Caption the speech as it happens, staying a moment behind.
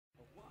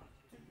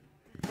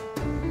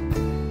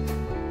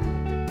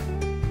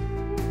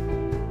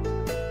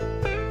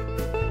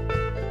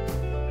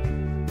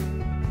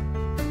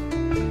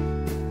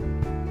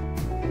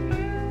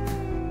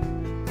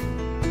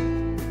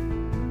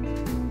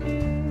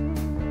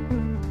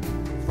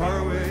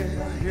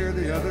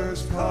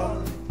others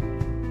calling.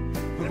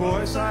 The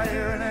voice I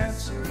hear in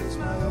answer is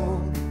my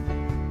own.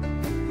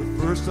 The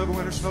first of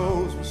winter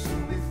snows will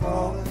soon be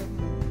falling.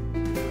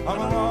 I'm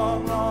a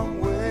long, long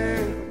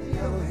way from the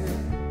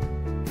Yellowhead,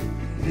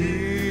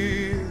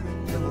 here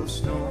in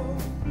Yellowstone,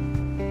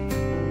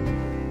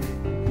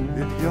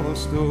 in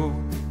Yellowstone.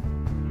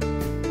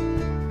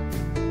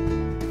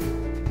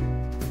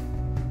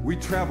 We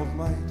traveled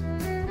light,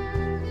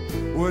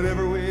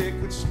 whatever we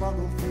could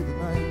smuggle through the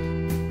night,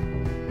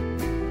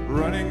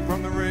 running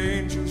from the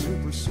rangers who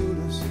pursued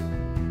us,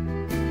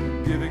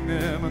 giving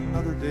them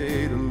another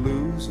day to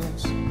lose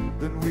us.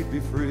 Then we'd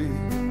be free,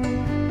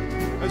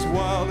 as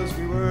wild as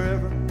we were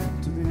ever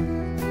meant to be.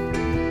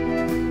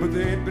 But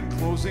they'd been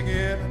closing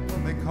in, and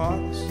when they caught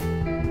us,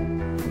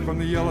 from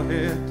the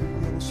Yellowhead to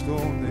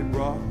Yellowstone they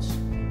brought us,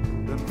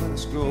 then let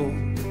us go.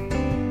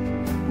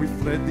 We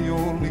fled the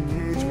only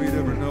cage we'd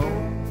ever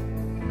known.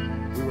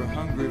 We were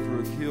hungry for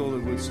a kill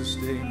that would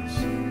sustain us,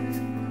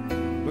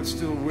 but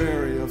still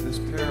wary of this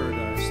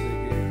paradise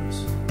they gave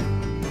us.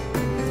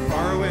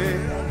 Far away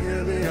I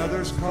hear the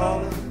others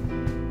calling.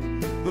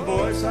 The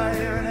voice I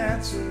hear in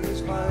answer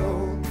is my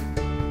own.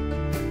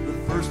 The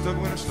first of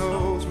winter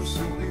snows will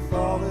soon be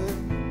falling.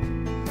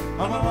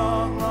 I'm a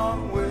long,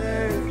 long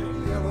way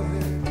from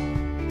Yellowhead,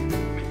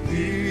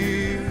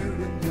 here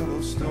in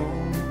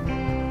Yellowstone,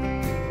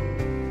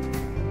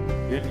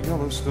 in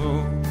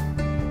Yellowstone.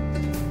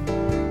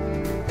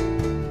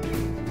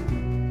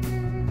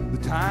 The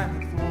time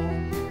had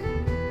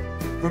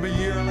flown. From a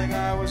yearling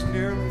I was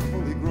nearly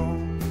fully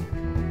grown.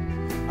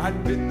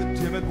 I'd been the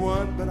timid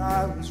one, but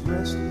I was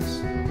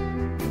restless,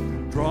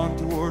 drawn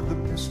toward the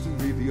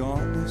mystery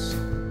beyond us.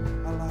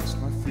 I lost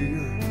my fear.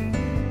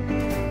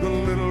 The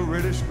little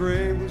reddish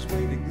gray was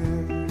waiting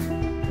there.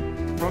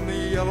 From the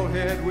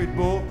Yellowhead we'd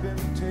both been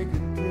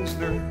taken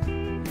prisoner.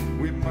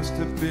 We must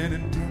have been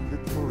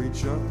intended for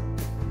each other.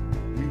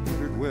 We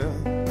wintered well,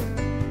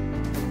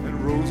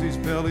 and Rosie's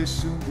belly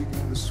soon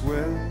began to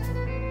swell.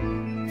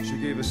 She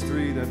gave us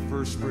 3 that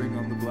first spring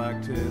on the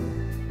blacktail.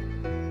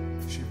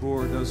 She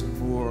bore a dozen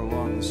more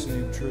along the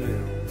same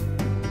trail.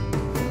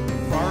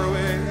 Far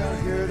away I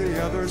hear the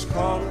others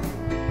calling.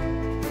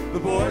 The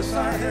voice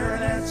I hear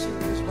in answer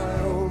is my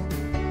own.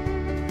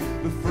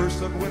 The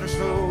first of winter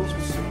snows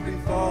will soon be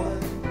falling.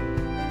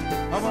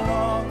 I'm a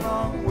long,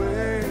 long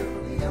way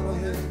from the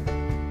Yellowhead,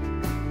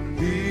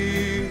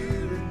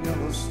 here in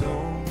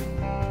Yellowstone,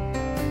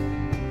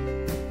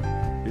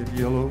 in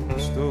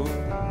Yellowstone.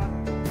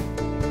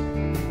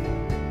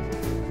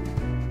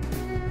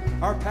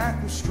 Our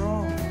pack was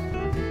strong.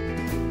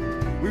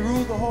 We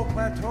ruled the whole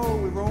plateau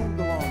we roamed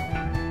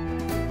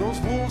along. Those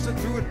wolves that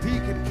threw at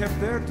peak had kept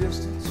their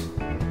distance.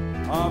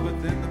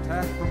 But then the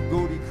pack from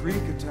Goaty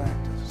Creek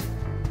attacked us.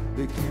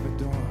 They came at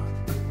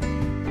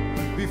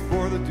dawn.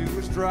 Before the dew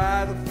was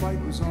dry, the fight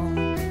was on.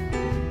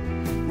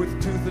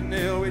 With tooth and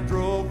nail we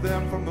drove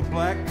them from the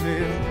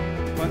blacktail.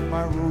 But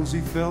my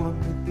Rosie fell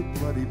amid the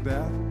bloody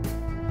battle.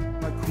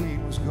 My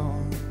queen was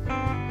gone.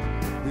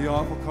 The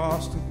awful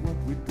cost of what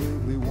we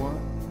bravely won.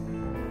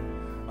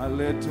 I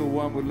led till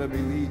one would let me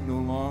lead no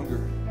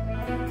longer.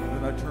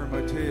 Then I turned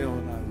my tail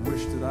and I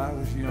wished that I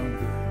was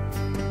younger.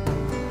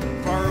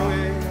 Far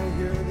away I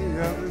hear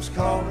the others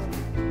calling.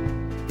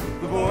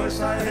 The voice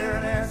I hear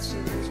in answer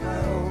is my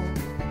own.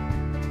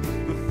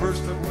 The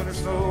first of winter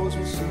snows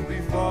will soon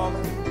be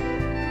falling.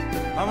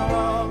 I'm a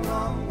long,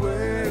 long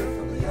way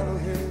from the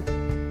Yellowhead,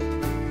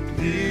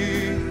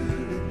 here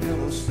in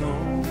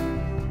Yellowstone,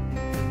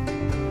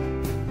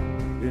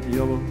 in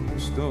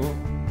Yellowstone.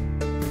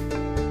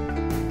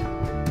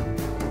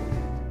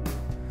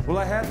 Well,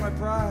 I had my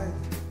pride.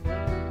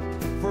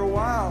 For a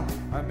while,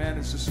 I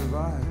managed to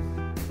survive.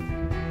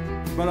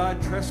 But I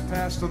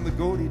trespassed on the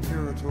Goaty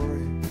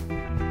territory.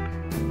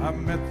 I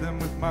met them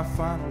with my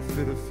final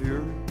fit of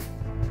fury.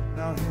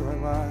 Now here I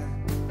lie,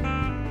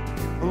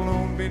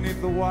 alone beneath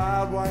the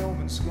wild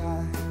Wyoming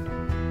sky.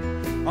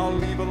 I'll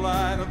leave a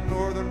line of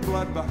northern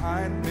blood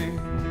behind me.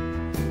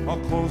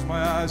 I'll close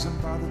my eyes and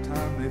by the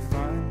time they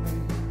find me,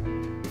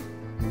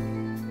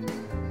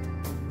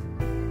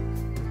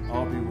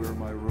 I'll be where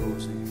my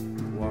Rosie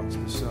walks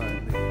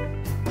beside me.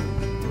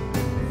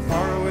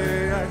 Far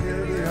away I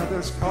hear the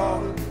others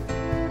calling.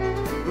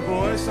 The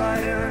voice I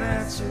hear in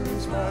answer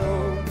is my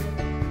own.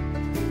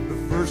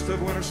 The first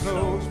of winter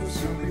snows will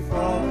soon be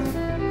falling.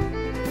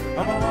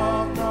 I'm a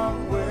long,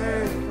 long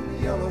way from the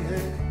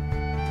Yellowhead,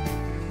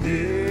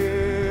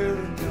 here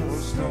in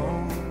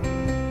Yellowstone.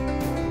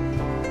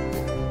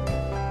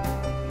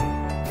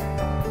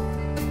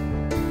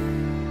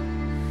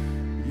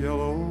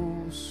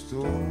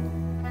 Yellowstone.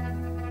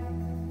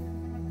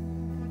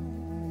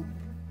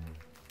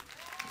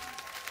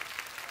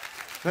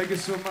 Thank you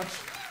so much.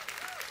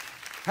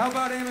 How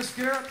about Amos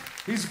Garrett?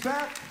 He's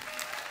back.